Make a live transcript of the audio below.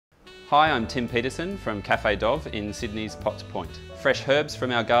Hi, I'm Tim Petersen from Cafe Dov in Sydney's Potts Point. Fresh herbs from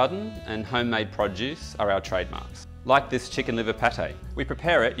our garden and homemade produce are our trademarks. Like this chicken liver pate. We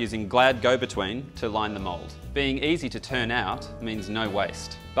prepare it using Glad Go-Between to line the mould. Being easy to turn out means no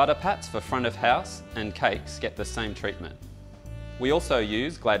waste. Butter pats for front of house and cakes get the same treatment. We also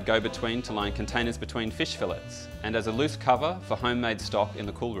use Glad Go-Between to line containers between fish fillets and as a loose cover for homemade stock in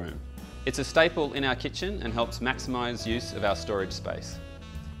the cool room. It's a staple in our kitchen and helps maximise use of our storage space.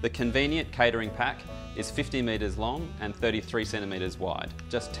 The convenient catering pack is 50 metres long and 33 centimetres wide.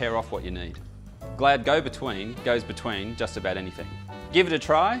 Just tear off what you need. Glad Go-Between goes between just about anything. Give it a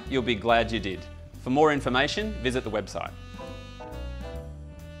try, you'll be glad you did. For more information, visit the website.